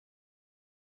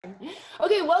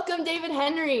Okay, welcome, David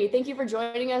Henrie. Thank you for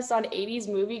joining us on 80s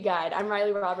Movie Guide. I'm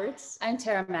Riley Roberts. I'm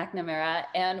Tara McNamara,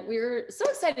 and we're so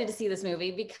excited to see this movie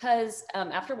because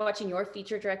after watching your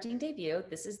feature directing debut,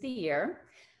 This Is the Year,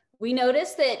 we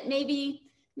noticed that maybe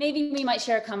we might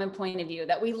share a common point of view,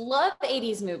 that we love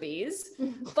 80s movies,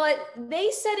 but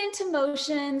they set into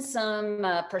motion some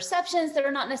perceptions that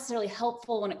are not necessarily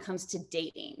helpful when it comes to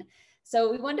dating. So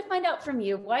we wanted to find out from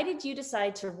you, why did you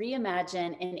decide to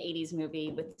reimagine an 80s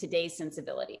movie with today's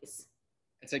sensibilities?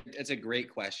 It's a great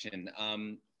question.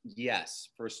 Yes,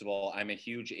 first of all, I'm a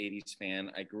huge 80s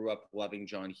fan. I grew up loving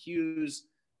John Hughes,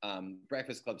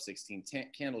 Breakfast Club, 16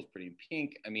 Candles, Pretty in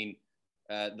Pink. I mean,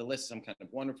 the list is some kind of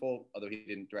wonderful, although he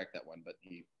didn't direct that one, but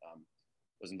he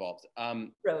was involved.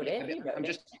 Wrote it.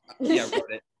 Wrote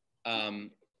it.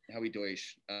 Howie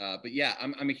Deutsch. But yeah,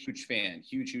 I'm a huge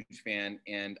fan.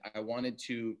 And I wanted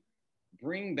to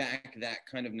bring back that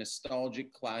kind of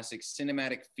nostalgic, classic,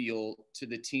 cinematic feel to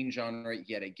the teen genre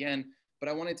yet again, but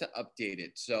I wanted to update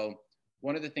it. So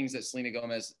one of the things that Selena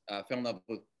Gomez fell in love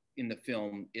with in the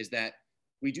film is that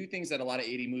we do things that a lot of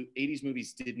 80s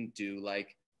movies didn't do,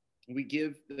 like we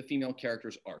give the female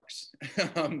characters arcs.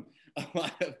 A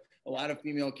lot of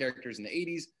female characters in the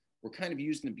 80s were kind of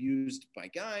used and abused by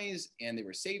guys, and they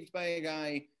were saved by a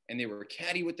guy, and they were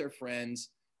catty with their friends.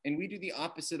 And we do the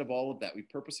opposite of all of that. We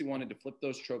purposely wanted to flip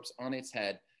those tropes on its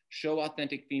head, show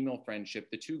authentic female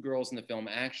friendship. The two girls in the film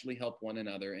actually help one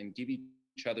another and give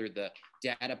each other the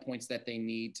data points that they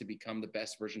need to become the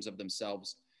best versions of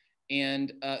themselves.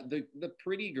 And the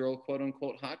pretty girl, quote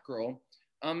unquote, hot girl,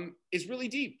 is really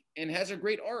deep and has a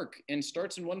great arc and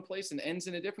starts in one place and ends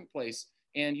in a different place.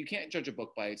 And you can't judge a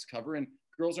book by its cover. And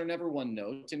girls are never one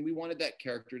note. And we wanted that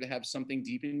character to have something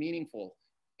deep and meaningful.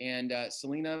 And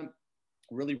Selena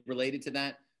really related to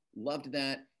that, loved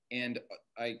that. And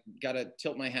I got to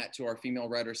tilt my hat to our female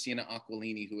writer, Sienna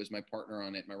Aquilini, who is my partner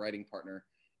on it, my writing partner.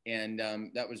 And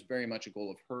that was very much a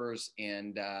goal of hers.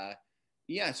 And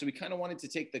yeah, so we kind of wanted to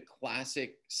take the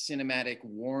classic cinematic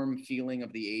warm feeling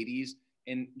of the 80s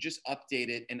and just update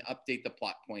it and update the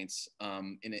plot points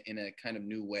in a kind of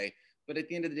new way. But at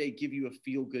the end of the day, give you a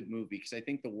feel-good movie, because I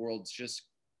think the world's just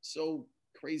so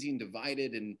crazy and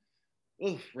divided and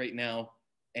right now,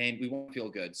 and we won't feel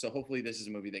good. So hopefully this is a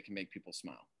movie that can make people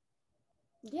smile.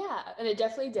 Yeah, and it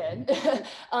definitely did.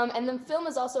 And the film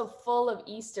is also full of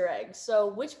Easter eggs. So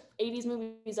which 80s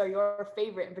movies are your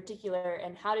favorite in particular,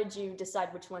 and how did you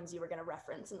decide which ones you were going to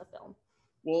reference in the film?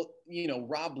 Well, you know,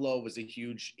 Rob Lowe was a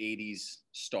huge 80s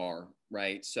star,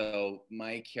 right? So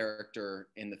my character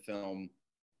in the film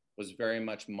was very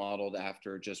much modeled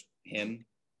after just him.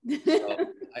 So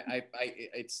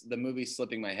it's the movie's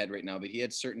slipping my head right now, but he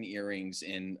had certain earrings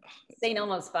in St.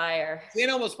 Elmo's Fire. St.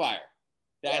 Elmo's Fire.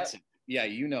 That's it. Yeah,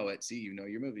 you know it. See, you know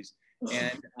your movies.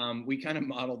 And we kind of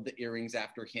modeled the earrings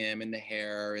after him and the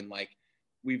hair, and like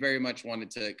we very much wanted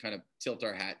to kind of tilt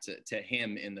our hat to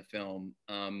him in the film.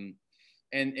 And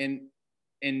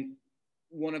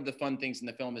one of the fun things in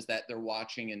the film is that they're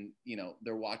watching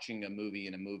a movie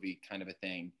in a movie kind of a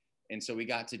thing. And so we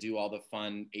got to do all the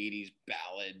fun 80s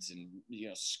ballads and, you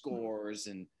know, scores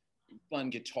and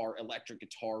fun electric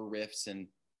guitar riffs. And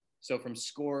so from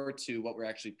score to what we're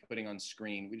actually putting on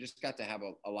screen, we just got to have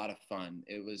a lot of fun.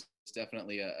 It was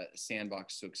definitely a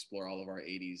sandbox to explore all of our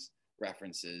 80s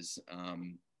references.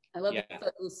 I love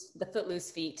the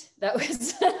footloose feet. That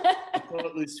was the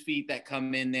footloose feet that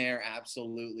come in there.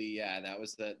 Absolutely. Yeah, that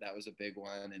was a big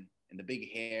one. And the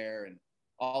big hair and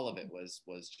all of it was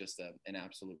just an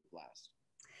absolute blast.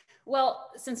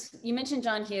 Well, since you mentioned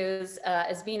John Hughes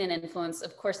as being an influence,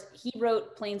 of course, he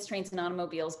wrote Planes, Trains, and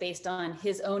Automobiles based on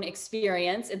his own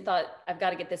experience and thought, I've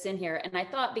got to get this in here. And I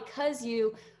thought, because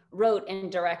you wrote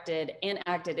and directed and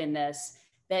acted in this,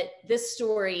 that this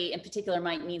story in particular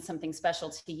might mean something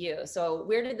special to you. So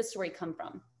where did the story come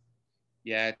from?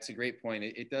 Yeah, it's a great point.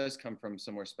 It does come from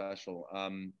somewhere special.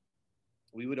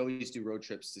 We would always do road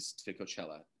trips to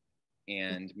Coachella.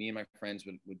 And me and my friends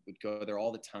would go there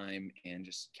all the time, and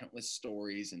just countless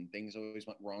stories and things always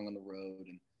went wrong on the road.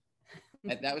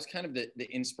 And that was kind of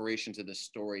the inspiration to the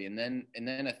story. And then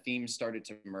a theme started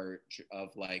to emerge of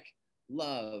like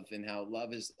love, and how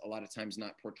love is a lot of times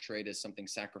not portrayed as something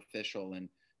sacrificial. And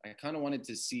I kind of wanted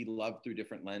to see love through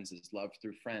different lenses, love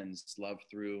through friends, love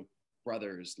through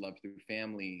brothers, love through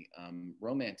family,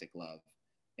 romantic love,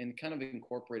 and kind of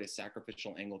incorporate a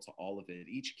sacrificial angle to all of it.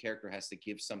 Each character has to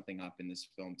give something up in this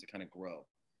film to kind of grow.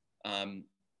 And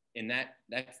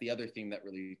that's the other theme that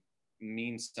really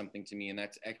means something to me, and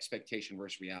that's expectation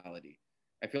versus reality.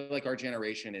 I feel like our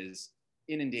generation is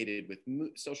inundated with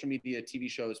social media, TV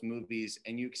shows, movies,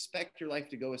 and you expect your life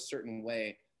to go a certain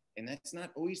way, And that's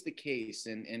not always the case.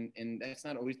 And that's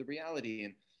not always the reality.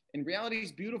 And reality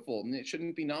is beautiful, and it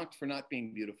shouldn't be knocked for not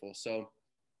being beautiful. So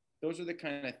those are the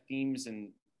kind of themes and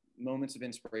moments of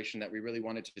inspiration that we really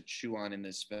wanted to chew on in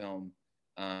this film,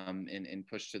 and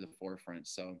push to the forefront.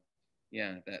 So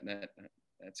yeah,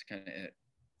 that's kind of it.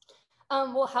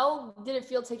 Well, how did it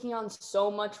feel taking on so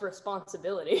much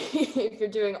responsibility if you're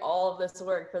doing all of this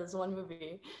work for this one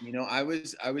movie? You know, I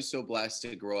was so blessed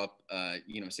to grow up,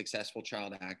 successful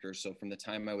child actor. So from the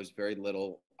time I was very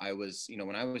little, I was,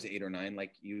 when I was 8 or 9,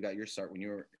 like you got your start when you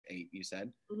were 8, you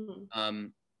said, Mm-hmm.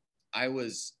 I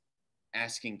was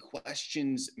asking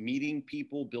questions, meeting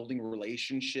people, building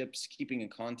relationships, keeping in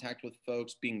contact with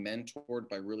folks, being mentored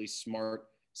by really smart,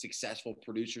 successful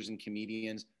producers and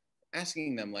comedians,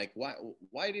 asking them like,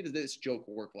 why did this joke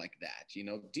work like that?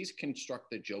 Deconstruct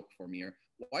the joke for me. Or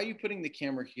why are you putting the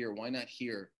camera here? Why not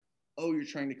here? Oh, you're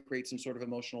trying to create some sort of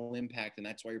emotional impact, and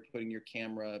that's why you're putting your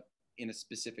camera in a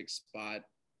specific spot,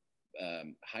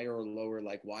 higher or lower.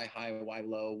 Like, why high, why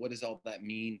low? What does all that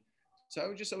mean? So I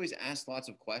would just always ask lots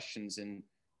of questions. And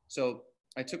so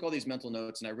I took all these mental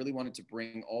notes, and I really wanted to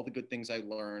bring all the good things I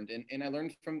learned. And I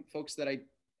learned from folks that I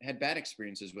had bad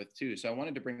experiences with too. So I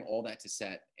wanted to bring all that to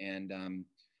set and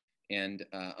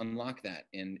unlock that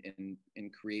and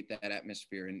create that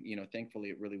atmosphere. And, thankfully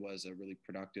it really was a really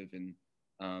productive and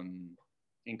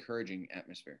encouraging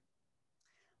atmosphere.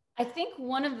 I think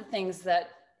one of the things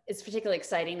that is particularly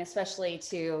exciting, especially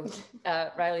to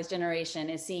Riley's generation,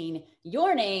 is seeing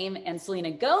your name and Selena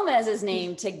Gomez's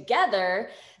name together.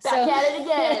 Back at it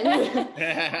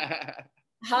again.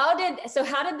 How did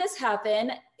this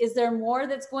happen? Is there more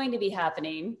that's going to be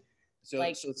happening? So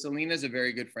Selena's a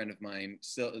very good friend of mine,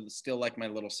 still like my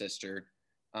little sister.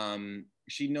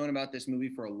 She'd known about this movie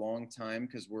for a long time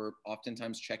because we're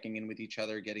oftentimes checking in with each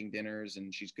other, getting dinners,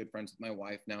 and she's good friends with my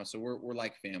wife now. So we're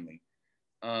like family.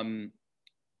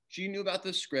 She knew about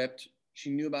the script. She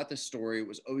knew about the story. It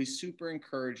was always super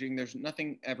encouraging. There's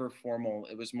nothing ever formal.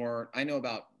 It was more, I know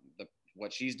about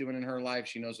what she's doing in her life.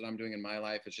 She knows what I'm doing in my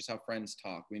life. It's just how friends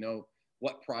talk. We know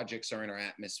what projects are in our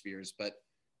atmospheres, but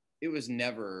it was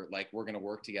never like, we're going to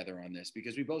work together on this,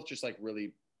 because we both just like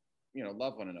really,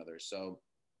 love one another. So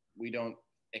we don't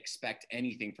expect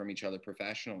anything from each other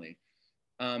professionally.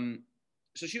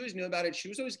 So she always knew about it. She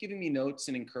was always giving me notes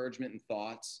and encouragement and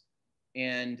thoughts.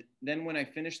 And then when I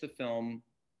finished the film,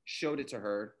 showed it to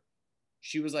her,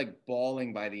 she was like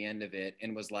bawling by the end of it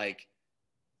and was like,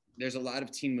 there's a lot of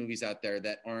teen movies out there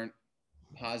that aren't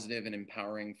positive and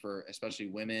empowering for especially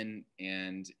women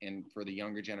and for the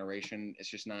younger generation. It's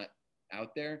just not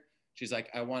out there. She's like,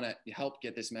 I want to help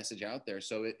get this message out there.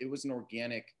 So it was an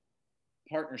organic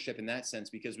partnership in that sense,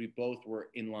 because we both were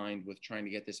in line with trying to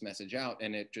get this message out.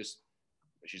 And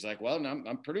she's like, well, no,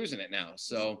 I'm producing it now.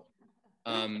 So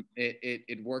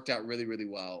it worked out really, really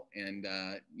well. And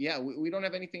we don't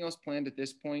have anything else planned at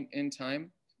this point in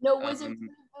time. No Wizard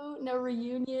no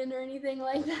reunion or anything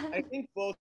like that? I think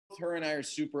both her and I are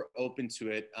super open to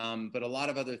it, but a lot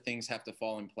of other things have to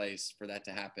fall in place for that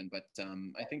to happen. But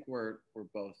I think we're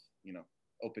both,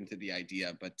 open to the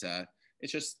idea. But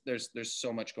it's just there's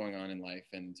so much going on in life,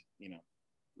 and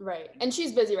Right. And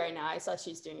she's busy right now. I saw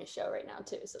she's doing a show right now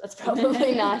too. So that's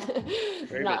probably not on her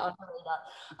radar.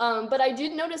 But I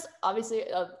did notice obviously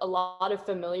a lot of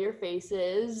familiar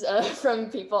faces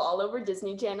from people all over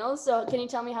Disney channels. So can you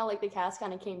tell me how like the cast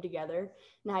kind of came together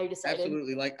and how you decided?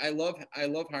 Absolutely. Like I love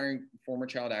hiring former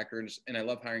child actors, and I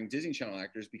love hiring Disney Channel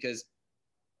actors, because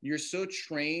you're so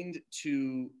trained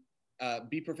to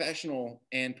be professional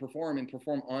and perform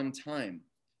on time.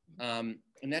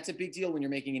 And that's a big deal when you're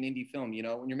making an indie film.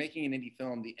 When you're making an indie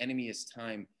film, the enemy is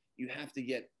time. You have to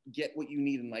get what you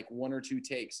need in like 1 or 2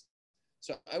 takes.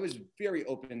 So I was very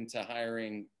open to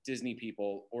hiring Disney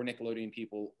people or Nickelodeon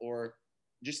people or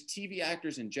just TV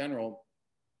actors in general,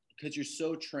 because you're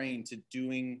so trained to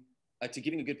giving a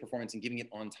good performance and giving it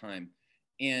on time.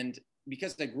 And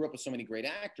because I grew up with so many great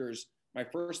actors, my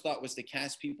first thought was to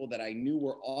cast people that I knew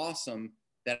were awesome,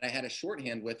 that I had a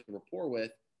shorthand with, a rapport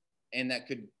with, and that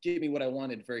could give me what I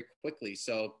wanted very quickly.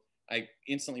 So I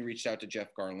instantly reached out to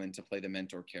Jeff Garland to play the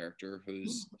mentor character,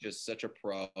 who's just such a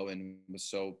pro and was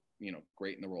so,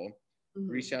 great in the role. Mm-hmm.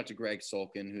 Reached out to Greg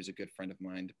Sulkin, who's a good friend of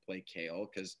mine, to play Kale,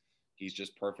 because he's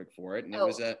just perfect for it. And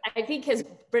I think his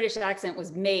British accent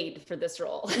was made for this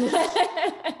role.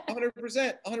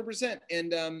 100%.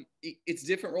 And it's a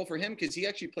different role for him, because he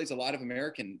actually plays a lot of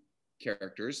American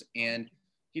characters, and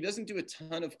he doesn't do a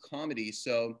ton of comedy.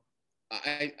 So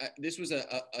this was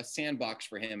a sandbox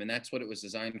for him, and that's what it was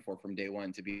designed for from day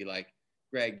one, to be like,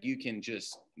 Greg, you can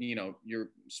just,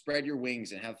 spread your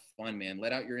wings and have fun, man.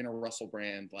 Let out your inner Russell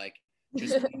Brand. Like,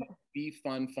 just be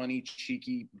fun, funny,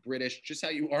 cheeky, British, just how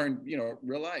you are in, you know,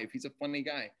 real life. He's a funny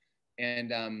guy.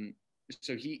 And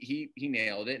so he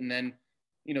nailed it. And then,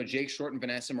 you know, Jake Short and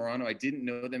Vanessa Morano, I didn't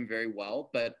know them very well,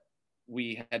 but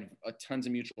we had tons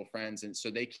of mutual friends. And so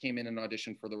they came in and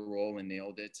auditioned for the role and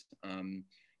nailed it. And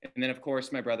then, of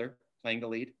course, my brother playing the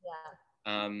lead.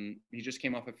 Yeah. He just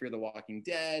came off of Fear the Walking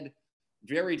Dead.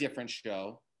 Very different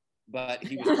show, but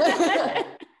he was,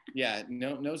 yeah,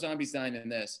 no zombies dying in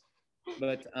this.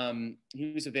 But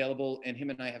he was available, and him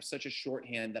and I have such a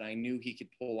shorthand that I knew he could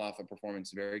pull off a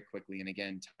performance very quickly. And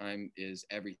again, time is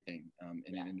everything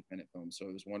in an independent film. So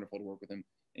it was wonderful to work with him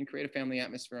and create a family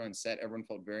atmosphere on set. Everyone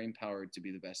felt very empowered to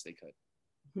be the best they could.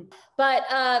 But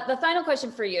the final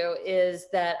question for you is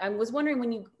that I was wondering,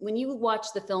 when you watch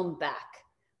the film back,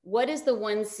 what is the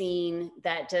one scene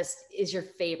that just is your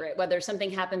favorite, whether something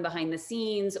happened behind the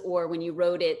scenes or when you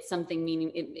wrote it, something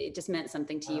meaning it just meant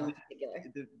something to you in particular?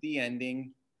 The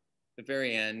ending, the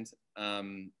very end. I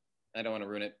don't want to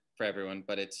ruin it for everyone,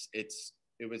 but it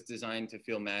was designed to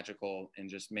feel magical and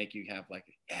just make you have like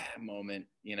a moment,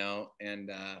 you know, and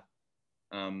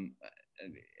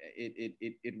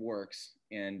it works.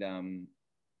 And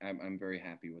I'm very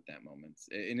happy with that moment.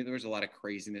 And there was a lot of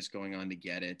craziness going on to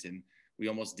get it, and we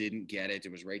almost didn't get it.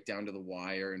 It was right down to the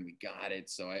wire, and we got it.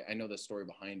 So I know the story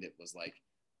behind it was like,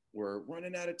 we're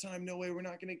running out of time. No way, we're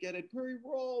not going to get it. Hurry,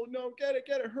 roll. No, get it.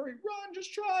 Hurry, run,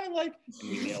 just try. Like, and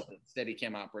we nailed it.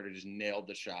 Steadicam operator just nailed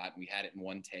the shot. We had it in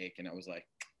one take, and I was like,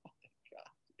 oh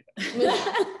my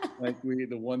God. Like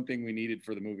the one thing we needed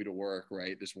for the movie to work,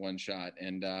 right? This one shot.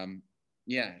 And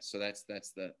yeah, so that's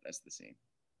the scene.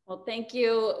 Well, thank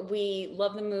you. We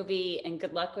love the movie, and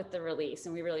good luck with the release.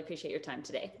 And we really appreciate your time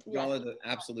today. Y'all are the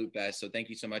absolute best. So thank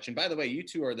you so much. And by the way, you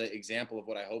two are the example of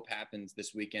what I hope happens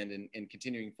this weekend and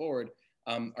continuing forward.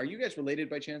 Are you guys related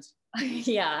by chance?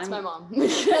 Yeah. It's my mom.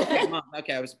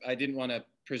 Okay. I didn't want to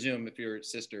presume if you're a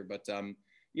sister, but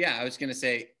yeah, I was going to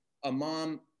say a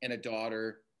mom and a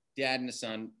daughter, dad and a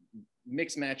son,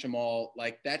 mix match them all.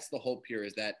 Like, that's the hope here,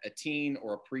 is that a teen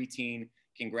or a preteen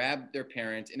can grab their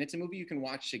parent, and it's a movie you can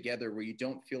watch together where you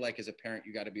don't feel like as a parent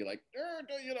you got to be like,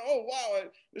 you know, oh wow,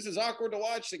 this is awkward to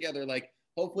watch together. Like,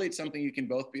 hopefully it's something you can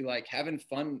both be like having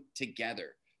fun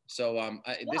together. So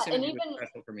this interview was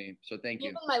special for me. So thank you.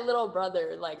 Even my little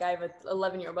brother, like I have an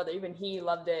 11-year-old brother, even he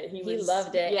loved it. He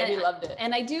loved it. Yeah, he loved it.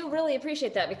 And I do really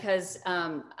appreciate that, because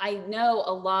I know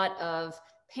a lot of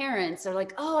parents are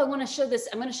like, oh, I'm going to show this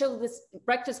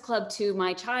Breakfast Club to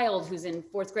my child who's in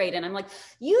 4th grade. And I'm like,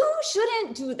 you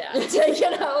shouldn't do that,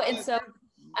 you know? And so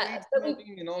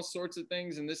and all sorts of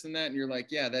things and this and that. And you're like,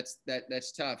 yeah,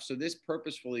 that's tough. So this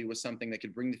purposefully was something that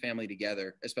could bring the family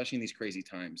together, especially in these crazy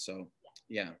times. So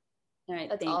yeah. All right.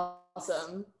 That's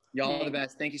awesome. Y'all are the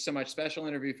best. Thank you so much. Special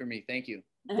interview for me. Thank you.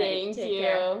 Thank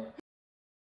you.